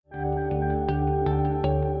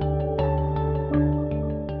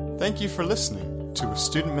Thank you for listening to a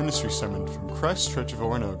student ministry sermon from Christ Church of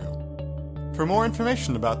Oronogo. For more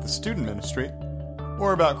information about the student ministry,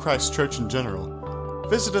 or about Christ Church in general,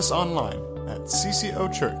 visit us online at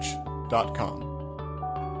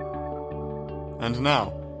ccochurch.com. And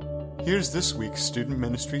now, here's this week's student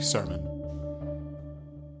ministry sermon.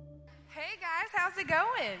 Hey guys, how's it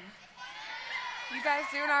going? You guys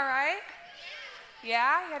doing all right?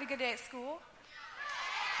 Yeah? You had a good day at school?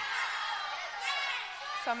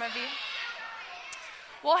 Some of you.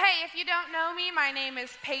 Well, hey, if you don't know me, my name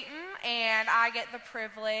is Peyton, and I get the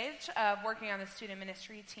privilege of working on the student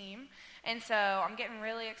ministry team. And so I'm getting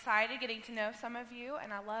really excited getting to know some of you,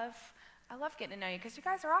 and I love getting to know you because you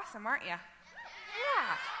guys are awesome, aren't you?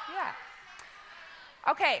 Yeah.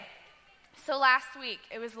 Okay, so last week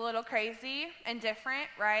it was a little crazy and different,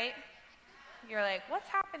 right? You're like, what's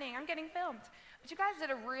happening? I'm getting filmed. But you guys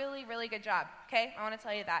did a really, really good job, okay? I want to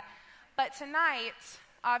tell you that. But tonight,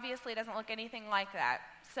 obviously, doesn't look anything like that.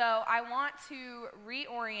 So I want to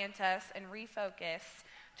reorient us and refocus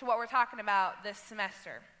to what we're talking about this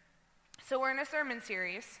semester. So we're in a sermon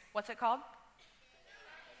series. What's it called?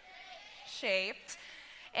 Shaped.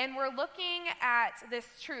 And we're looking at this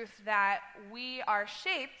truth that we are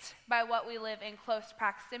shaped by what we live in close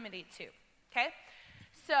proximity to, okay?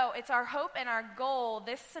 So it's our hope and our goal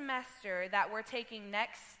this semester that we're taking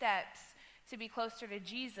next steps to be closer to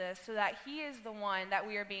Jesus so that he is the one that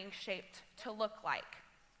we are being shaped to look like.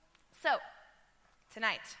 So,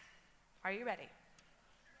 tonight, are you ready?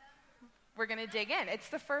 We're going to dig in. It's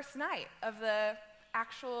the first night of the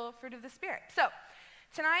actual fruit of the Spirit. So,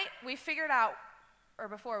 tonight we figured out where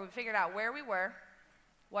we were,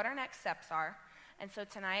 what our next steps are, and so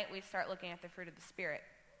tonight we start looking at the fruit of the Spirit.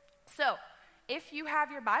 So, if you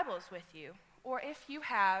have your Bibles with you, or if you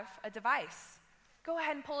have a device, go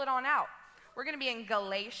ahead and pull it on out. We're going to be in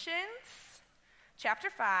Galatians chapter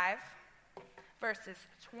 5, verses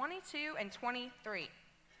 22 and 23.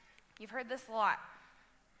 You've heard this a lot.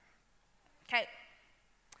 Okay. It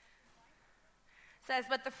says,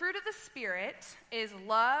 but the fruit of the Spirit is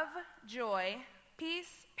love, joy,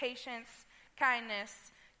 peace, patience,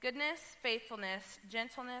 kindness, goodness, faithfulness,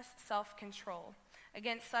 gentleness, self-control.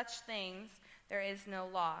 Against such things there is no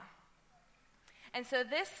law. And so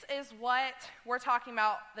this is what we're talking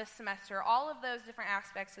about this semester, all of those different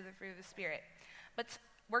aspects of the fruit of the Spirit. But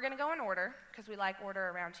we're going to go in order, because we like order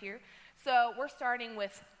around here. So we're starting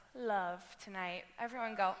with love tonight.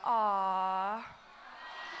 Everyone go, aw,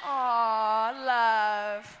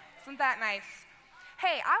 love. Isn't that nice?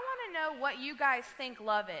 Hey, I want to know what you guys think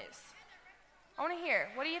love is. I want to hear.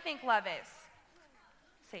 What do you think love is?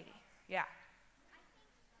 Sadie, yeah.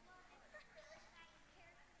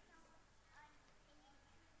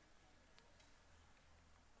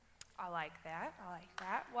 I like that.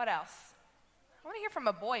 What else? I want to hear from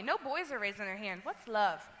a boy. No boys are raising their hand. What's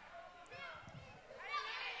love?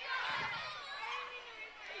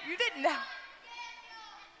 You didn't know.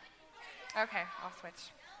 Okay, I'll switch.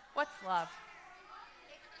 What's love?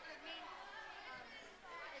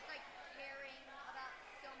 It's like caring about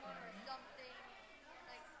someone or something,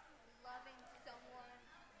 like loving someone,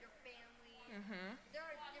 your family. Mm-hmm. There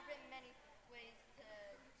are many ways to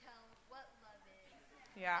tell what love is.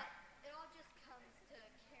 Yeah. It all just comes to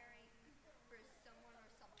caring for someone or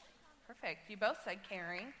something. Perfect. You both said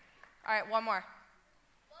caring. All right, one more.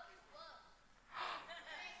 Love is love.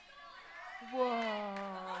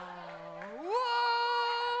 Whoa.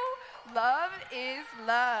 Love is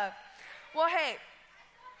love. Well, hey,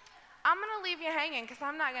 I'm going to leave you hanging because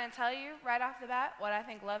I'm not going to tell you right off the bat what I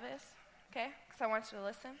think love is, okay? Because I want you to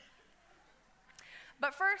listen.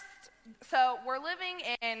 But first, so we're living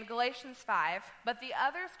in Galatians 5, but the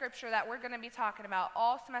other scripture that we're going to be talking about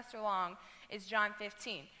all semester long is John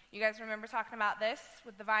 15. You guys remember talking about this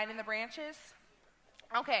with the vine and the branches?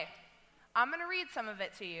 Okay, I'm going to read some of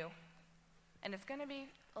it to you, and it's going to be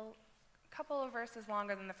a couple of verses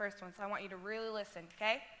longer than the first one, so I want you to really listen,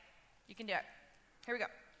 okay? You can do it. Here we go.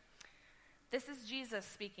 This is Jesus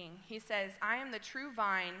speaking. He says, I am the true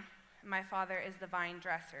vine, and my Father is the vine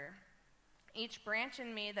dresser. Each branch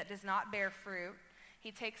in me that does not bear fruit,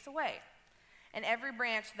 he takes away. And every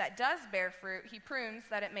branch that does bear fruit, he prunes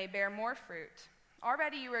that it may bear more fruit.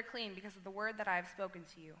 Already you are clean because of the word that I have spoken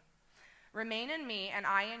to you. Remain in me, and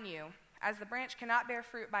I in you, as the branch cannot bear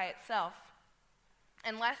fruit by itself,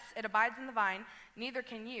 unless it abides in the vine, neither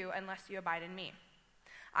can you unless you abide in me.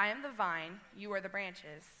 I am the vine, you are the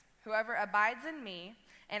branches. Whoever abides in me,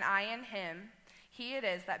 and I in him, he it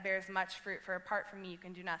is that bears much fruit, for apart from me you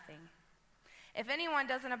can do nothing. If anyone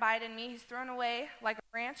doesn't abide in me, he's thrown away like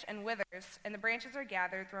a branch and withers, and the branches are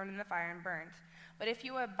gathered, thrown in the fire, and burned. But if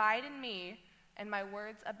you abide in me, and my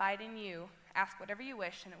words abide in you. Ask whatever you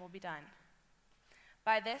wish, and it will be done.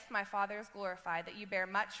 By this my Father is glorified, that you bear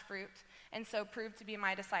much fruit, and so prove to be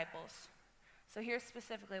my disciples. So here's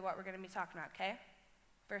specifically what we're going to be talking about, okay?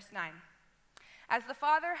 Verse 9. As the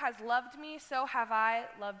Father has loved me, so have I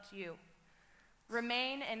loved you.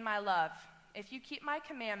 Remain in my love. If you keep my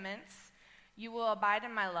commandments, you will abide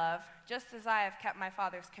in my love, just as I have kept my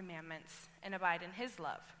Father's commandments and abide in his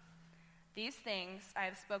love. These things I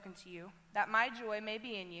have spoken to you, that my joy may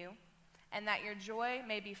be in you, and that your joy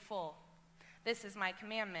may be full. This is my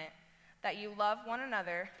commandment, that you love one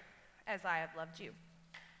another as I have loved you.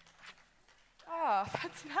 Oh,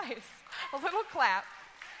 that's nice. A little clap.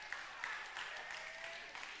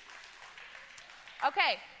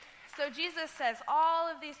 Okay, so Jesus says all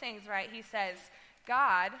of these things, right? He says,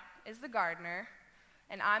 God is the gardener,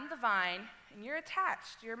 and I'm the vine, and you're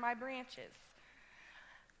attached. You're my branches.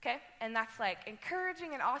 Okay? And that's like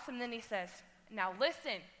encouraging and awesome. Then he says, now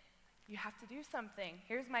listen, you have to do something.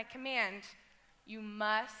 Here's my command. You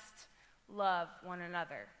must love one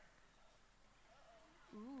another.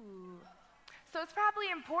 Ooh. So it's probably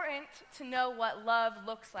important to know what love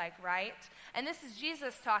looks like, right? And this is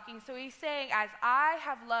Jesus talking. So he's saying, as I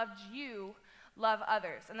have loved you, love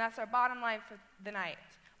others. And that's our bottom line for the night.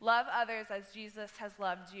 Love others as Jesus has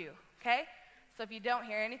loved you, okay? So if you don't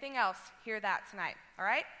hear anything else, hear that tonight, all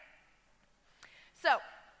right? So,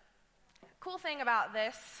 cool thing about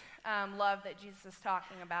this love that Jesus is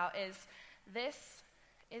talking about is this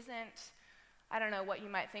isn't, I don't know what you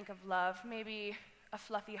might think of love, maybe a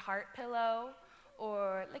fluffy heart pillow,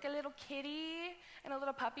 or like a little kitty and a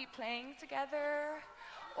little puppy playing together,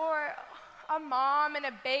 or a mom and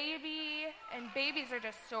a baby, and babies are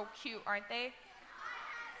just so cute, aren't they?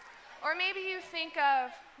 Or maybe you think of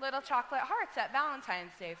little chocolate hearts at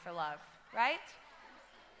Valentine's Day for love, right?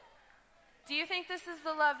 Do you think this is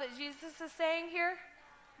the love that Jesus is saying here?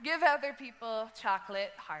 Give other people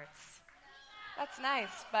chocolate hearts. That's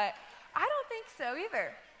nice, but I don't think so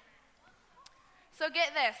either. So get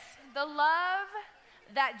this, the love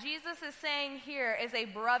that Jesus is saying here is a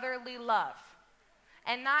brotherly love.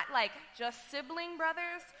 And not like just sibling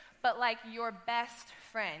brothers, but like your best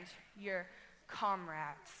friend, your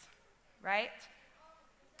comrades, right?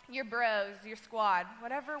 Your bros, your squad,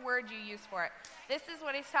 whatever word you use for it. This is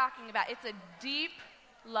what he's talking about. It's a deep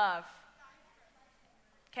love.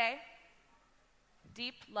 Okay?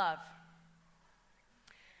 Deep love.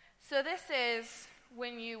 So this is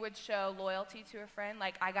when you would show loyalty to a friend,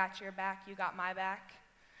 like I got your back, you got my back.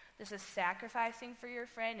 This is sacrificing for your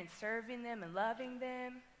friend and serving them and loving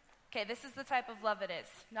them. Okay, this is the type of love it is.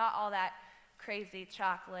 Not all that crazy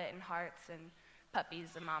chocolate and hearts and puppies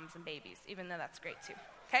and moms and babies, even though that's great too.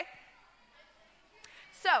 Okay?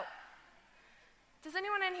 So, does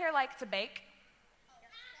anyone in here like to bake?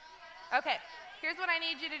 Okay, here's what I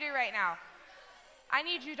need you to do right now. I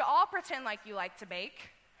need you to all pretend like you like to bake,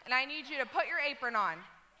 and I need you to put your apron on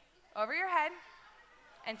over your head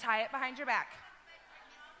and tie it behind your back.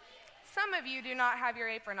 Some of you do not have your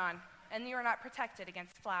apron on, and you are not protected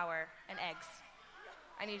against flour and eggs.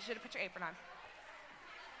 I need you to put your apron on.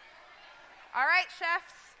 All right,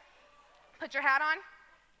 chefs, put your hat on.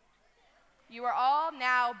 You are all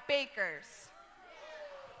now bakers.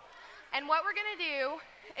 And what we're going to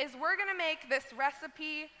do is we're going to make this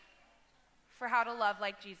recipe for how to love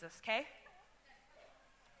like Jesus, okay?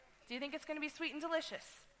 Do you think it's going to be sweet and delicious?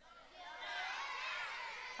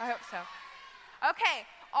 I hope so. Okay,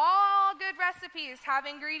 all good recipes have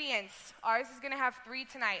ingredients. Ours is going to have 3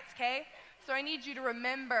 tonight, okay? So I need you to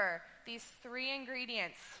remember these 3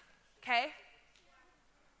 ingredients, okay?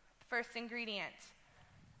 The first ingredient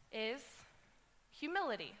is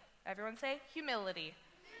humility. Everyone say humility.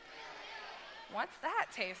 What's that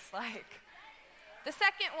taste like? The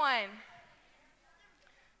second one,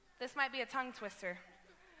 this might be a tongue twister.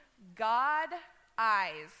 God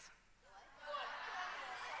eyes.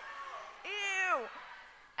 Ew.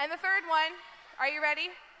 And the third one, are you ready?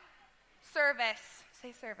 Service.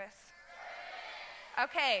 Say service.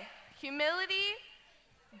 Okay, humility,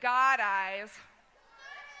 God eyes,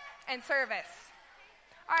 and service.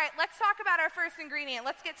 All right, let's talk about our first ingredient.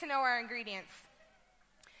 Let's get to know our ingredients.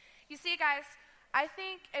 You see, guys, I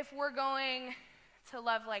think if we're going to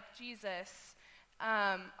love like Jesus,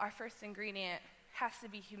 our first ingredient has to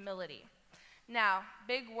be humility. Now,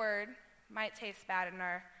 big word, might taste bad in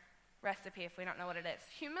our recipe if we don't know what it is.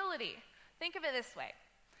 Humility. Think of it this way.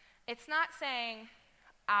 It's not saying,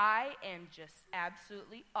 I am just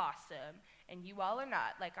absolutely awesome, and you all are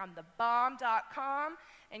not. Like, I'm the bomb.com,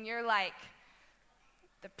 and you're like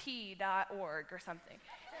the p.org or something.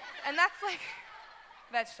 And that's like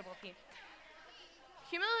vegetable pea.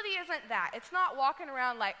 humility isn't that. It's not walking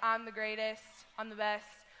around like, I'm the greatest, I'm the best.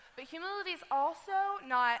 But humility is also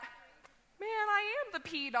not, man, I am the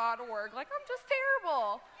P.org. Like, I'm just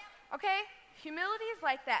terrible. Okay? Humility is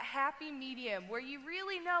like that happy medium where you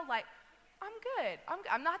really know, like, I'm good.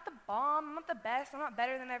 I'm not the bomb. I'm not the best. I'm not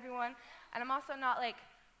better than everyone. And I'm also not, like,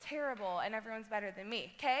 terrible and everyone's better than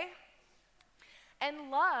me. Okay?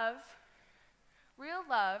 And love, real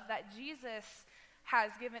love that Jesus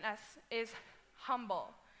has given us is humble.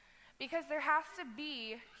 Because there has to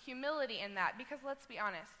be humility in that. Because let's be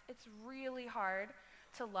honest, it's really hard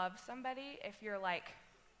to love somebody if you're like,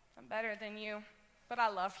 I'm better than you, but I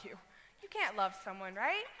love you. You can't love someone,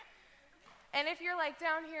 right? And if you're like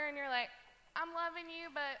down here and you're like, I'm loving you,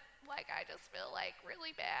 but like I just feel like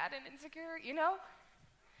really bad and insecure, you know?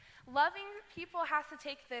 Loving people has to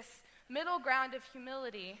take this middle ground of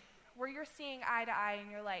humility where you're seeing eye to eye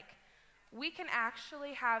and you're like, we can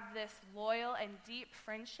actually have this loyal and deep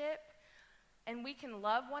friendship and we can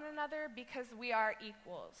love one another because we are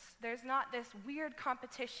equals. There's not this weird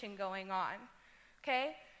competition going on,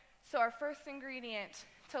 okay? So our first ingredient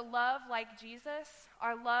to love like Jesus,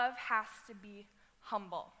 our love has to be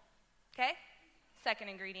humble, okay? Second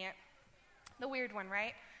ingredient, the weird one,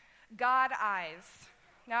 right? God eyes.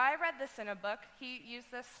 Now, I read this in a book. He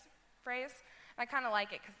used this phrase, and I kind of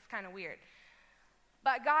like it because it's kind of weird.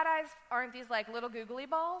 But God eyes aren't these like little googly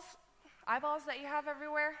balls, eyeballs that you have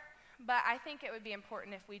everywhere. But I think it would be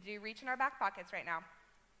important if we do reach in our back pockets right now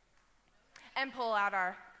and pull out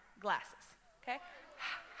our glasses, okay?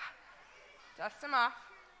 Dust them off.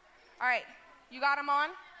 All right, you got them on?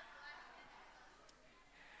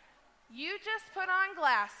 You just put on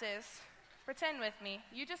glasses. Pretend with me.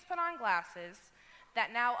 You just put on glasses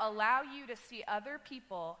that now allow you to see other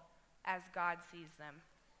people as God sees them.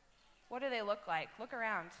 What do they look like? Look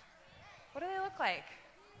around. What do they look like?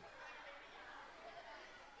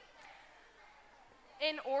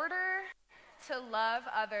 In order to love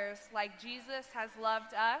others like Jesus has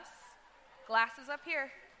loved us, glasses up here.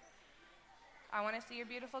 I want to see your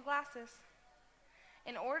beautiful glasses.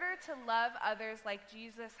 In order to love others like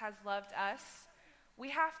Jesus has loved us, we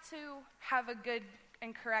have to have a good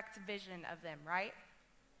and correct vision of them, right?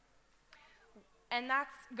 And that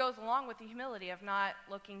goes along with the humility of not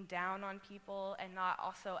looking down on people and not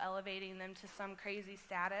also elevating them to some crazy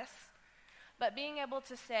status, but being able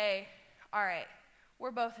to say, all right, we're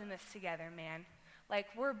both in this together, man. Like,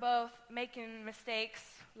 we're both making mistakes,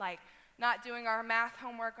 like not doing our math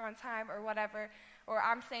homework on time or whatever, or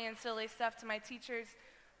I'm saying silly stuff to my teachers,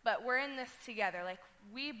 but we're in this together. Like,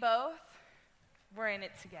 we're in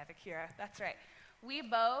it together, Kira. That's right. We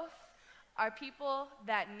both are people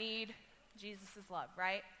that need Jesus' love,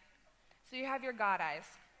 right? So you have your God eyes.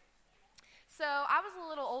 So I was a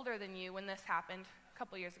little older than you when this happened a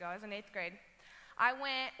couple years ago. I was in 8th grade. I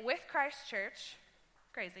went with Christ Church.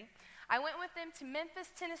 Crazy. I went with them to Memphis,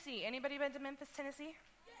 Tennessee. Anybody been to Memphis, Tennessee?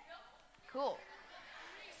 Cool.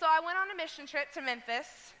 So I went on a mission trip to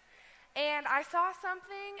Memphis, and I saw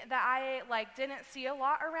something that I didn't see a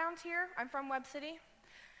lot around here. I'm from Webb City.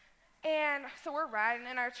 And so we're riding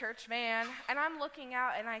in our church van, and I'm looking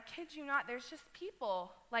out, and I kid you not, there's just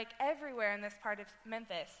people everywhere in this part of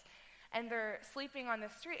Memphis, and they're sleeping on the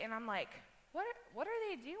street, and I'm like, what are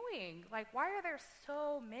they doing? Why are there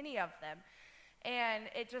so many of them? And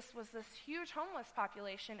it just was this huge homeless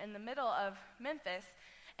population in the middle of Memphis,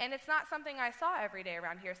 and it's not something I saw every day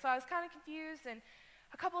around here. So I was kind of confused, and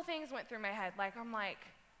a couple things went through my head. I'm like,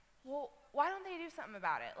 well, why don't they do something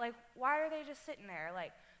about it? Why are they just sitting there?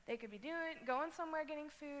 They could be going somewhere getting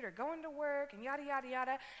food or going to work and yada, yada,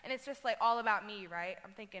 yada. And it's just all about me, right?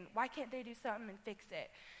 I'm thinking, why can't they do something and fix it?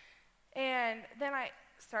 And then I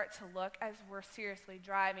start to look as we're seriously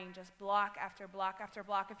driving just block after block after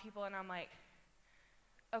block of people, and I'm like,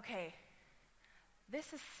 okay,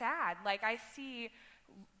 this is sad. I see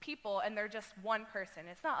people and they're just one person.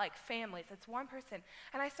 It's not like families, it's one person.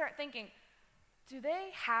 And I start thinking, do they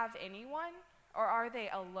have anyone? Or are they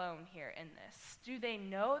alone here in this? Do they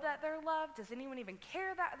know that they're loved? Does anyone even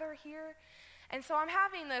care that they're here? And so I'm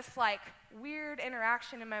having this weird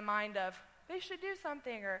interaction in my mind of they should do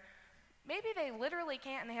something, or maybe they literally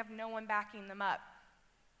can't and they have no one backing them up.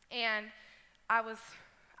 And I was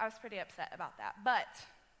pretty upset about that. But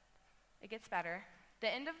it gets better.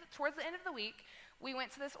 Towards the end of the week, we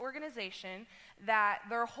went to this organization that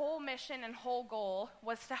their whole mission and whole goal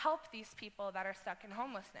was to help these people that are stuck in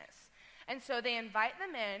homelessness. And so they invite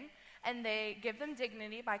them in, and they give them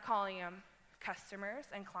dignity by calling them customers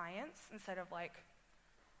and clients instead of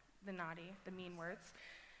the mean words.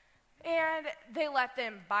 And they let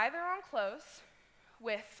them buy their own clothes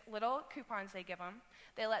with little coupons they give them.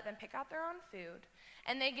 They let them pick out their own food.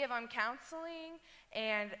 And they give them counseling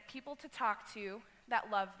and people to talk to that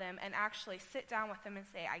love them and actually sit down with them and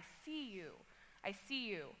say, I see you. I see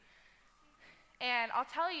you. And I'll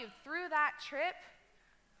tell you, through that trip,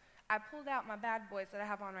 I pulled out my bad boys that I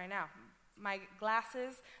have on right now, my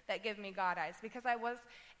glasses that give me God eyes, because I was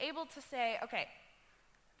able to say, okay,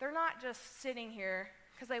 they're not just sitting here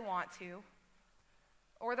because they want to,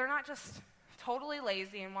 or they're not just totally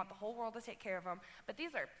lazy and want the whole world to take care of them, but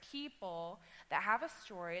these are people that have a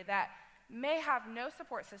story that may have no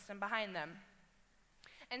support system behind them.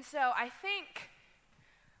 And so I think,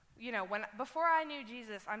 before I knew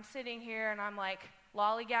Jesus, I'm sitting here and I'm like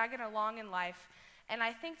lollygagging along in life, and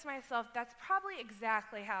I think to myself, that's probably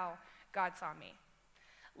exactly how God saw me.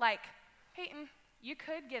 Like, Peyton, you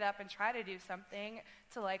could get up and try to do something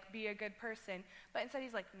to be a good person, but instead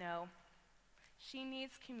he's like, no. She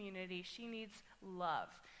needs community. She needs love.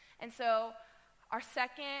 And so our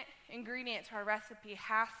second ingredient to our recipe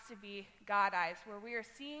has to be God eyes, where we are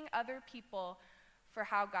seeing other people for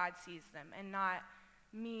how God sees them and not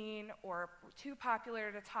mean or too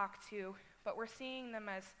popular to talk to, but we're seeing them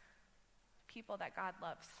as people that God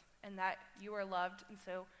loves and that you are loved, and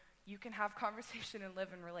so you can have conversation and live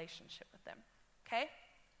in relationship with them. Okay?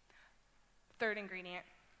 Third ingredient.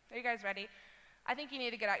 Are you guys ready? I think you need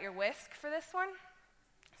to get out your whisk for this one.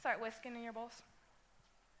 Start whisking in your bowls.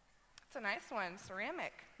 It's a nice one,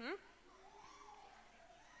 ceramic.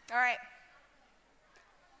 All right.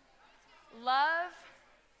 Love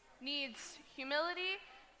needs humility,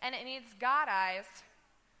 and it needs God eyes.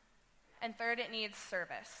 And third, it needs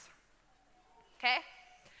service. Okay?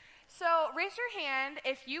 So raise your hand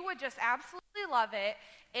if you would just absolutely love it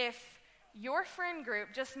if your friend group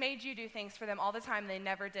just made you do things for them all the time, they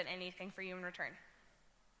never did anything for you in return.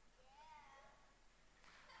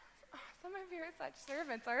 Oh, some of you are such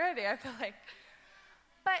servants already, I feel like.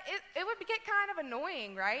 But it would get kind of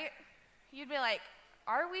annoying, right? You'd be like,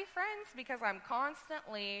 are we friends? Because I'm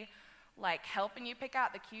constantly helping you pick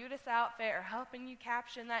out the cutest outfit or helping you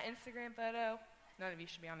caption that Instagram photo. None of you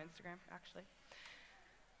should be on Instagram, actually.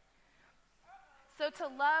 So to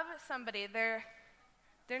love somebody, there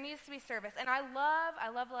needs to be service. And I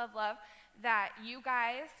love that you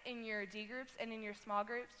guys in your D groups and in your small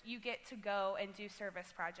groups, you get to go and do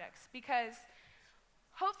service projects. Because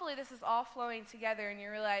hopefully this is all flowing together and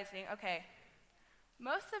you're realizing, okay,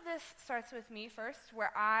 most of this starts with me first,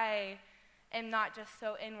 where I am not just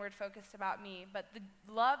so inward focused about me, but the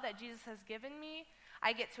love that Jesus has given me,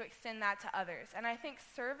 I get to extend that to others. And I think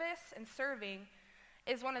service and serving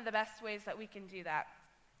is one of the best ways that we can do that.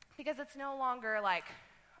 Because it's no longer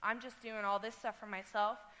I'm just doing all this stuff for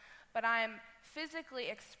myself, but I'm physically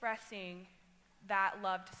expressing that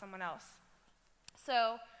love to someone else.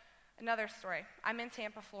 So, another story. I'm in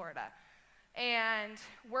Tampa, Florida, and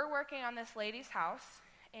we're working on this lady's house,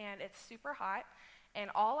 and it's super hot, and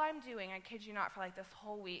all I'm doing, I kid you not, for this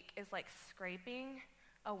whole week is scraping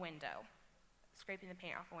a window, scraping the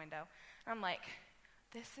paint off a window. And I'm like,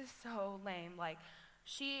 this is so lame.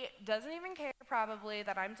 She doesn't even care probably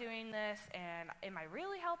that I'm doing this, and am I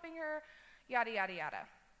really helping her? Yada, yada, yada.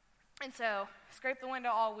 And so, scrape the window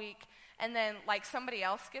all week, and then somebody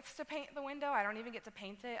else gets to paint the window. I don't even get to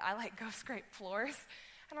paint it. I go scrape floors.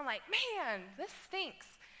 And I'm like, man, this stinks.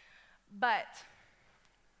 But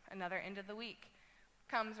another end of the week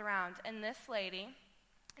comes around, and this lady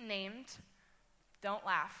named, don't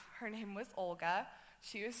laugh, her name was Olga.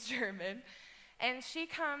 She was German. And she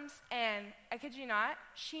comes, and I kid you not,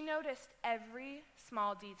 she noticed every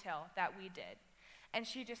small detail that we did. And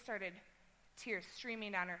she just started tears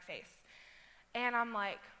streaming down her face. And I'm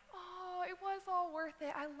like, oh, it was all worth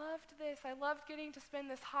it. I loved this. I loved getting to spend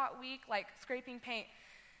this hot week, scraping paint.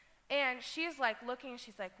 And she's looking, and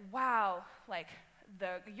she's like, wow,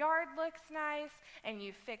 the yard looks nice, and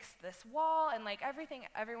you fixed this wall, and everything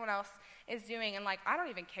everyone else is doing. And I don't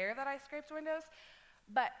even care that I scraped windows,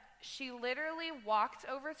 but she literally walked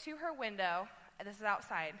over to her window, and this is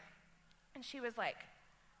outside, and she was like,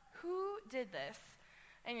 who did this?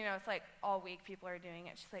 And it's all week people are doing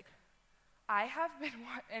it. She's like, I have been,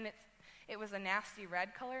 and it was a nasty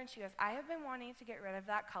red color, and she goes, I have been wanting to get rid of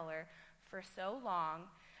that color for so long,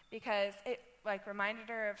 because it reminded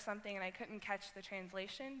her of something, and I couldn't catch the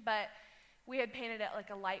translation, but we had painted it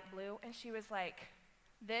a light blue, and she was like,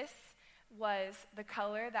 this was the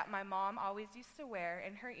color that my mom always used to wear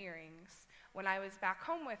in her earrings when I was back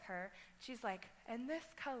home with her. She's like, and this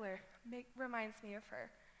color reminds me of her.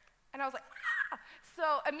 And I was like, ah! So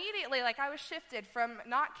immediately, I was shifted from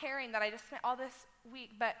not caring that I just spent all this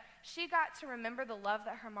week, but she got to remember the love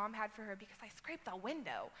that her mom had for her because I scraped the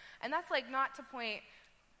window. And that's not to point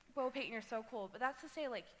Whoa, Peyton, you're so cool. But that's to say,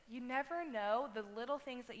 like, you never know the little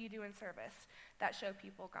things that you do in service that show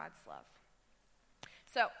people God's love.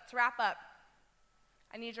 So, to wrap up,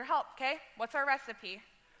 I need your help, okay? What's our recipe?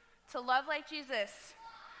 To love like Jesus,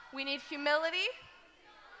 we need humility,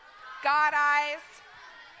 God eyes,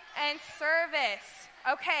 and service.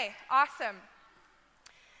 Okay, awesome.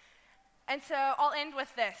 And so I'll end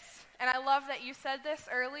with this. And I love that you said this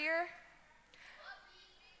earlier.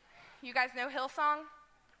 You guys know Hillsong?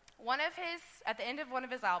 At the end of one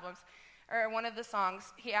of his albums, or one of the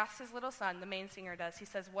songs, he asks his little son, the main singer does, he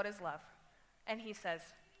says, "What is love?" And he says,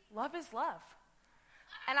 "Love is love."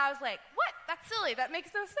 And I was like, what? That's silly. That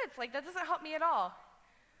makes no sense. Like, that doesn't help me at all.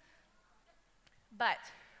 But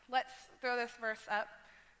let's throw this verse up.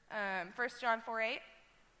 1 John 4:8,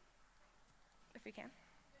 if we can.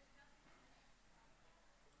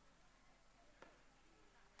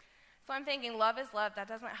 So I'm thinking, love is love. That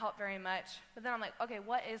doesn't help very much. But then I'm like, okay,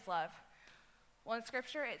 what is love? Well, in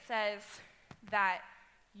Scripture, it says that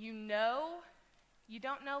you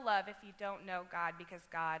don't know love if you don't know God, because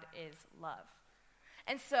God is love.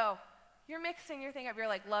 And so you're mixing your thing up. You're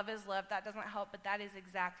like, love is love. That doesn't help, but that is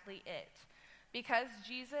exactly it. Because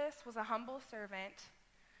Jesus was a humble servant,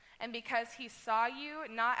 and because he saw you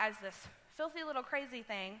not as this filthy little crazy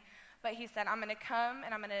thing, but he said, I'm going to come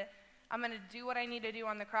and I'm going to do what I need to do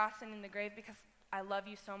on the cross and in the grave because I love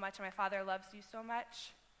you so much and my Father loves you so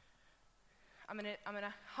much. I'm going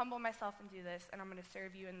to humble myself and do this, and I'm going to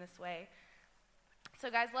serve you in this way. So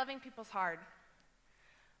guys, loving people's hard.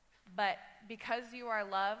 But because you are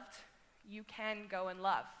loved, you can go and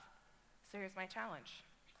love. So here's my challenge.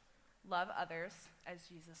 Love others as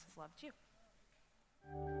Jesus has loved you.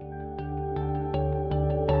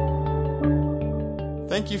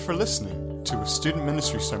 Thank you for listening to a student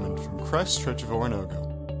ministry sermon from Christ Church of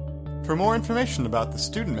Oronogo. For more information about the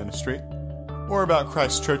student ministry, or about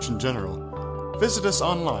Christ Church in general, visit us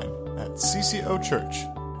online at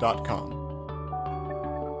ccochurch.com.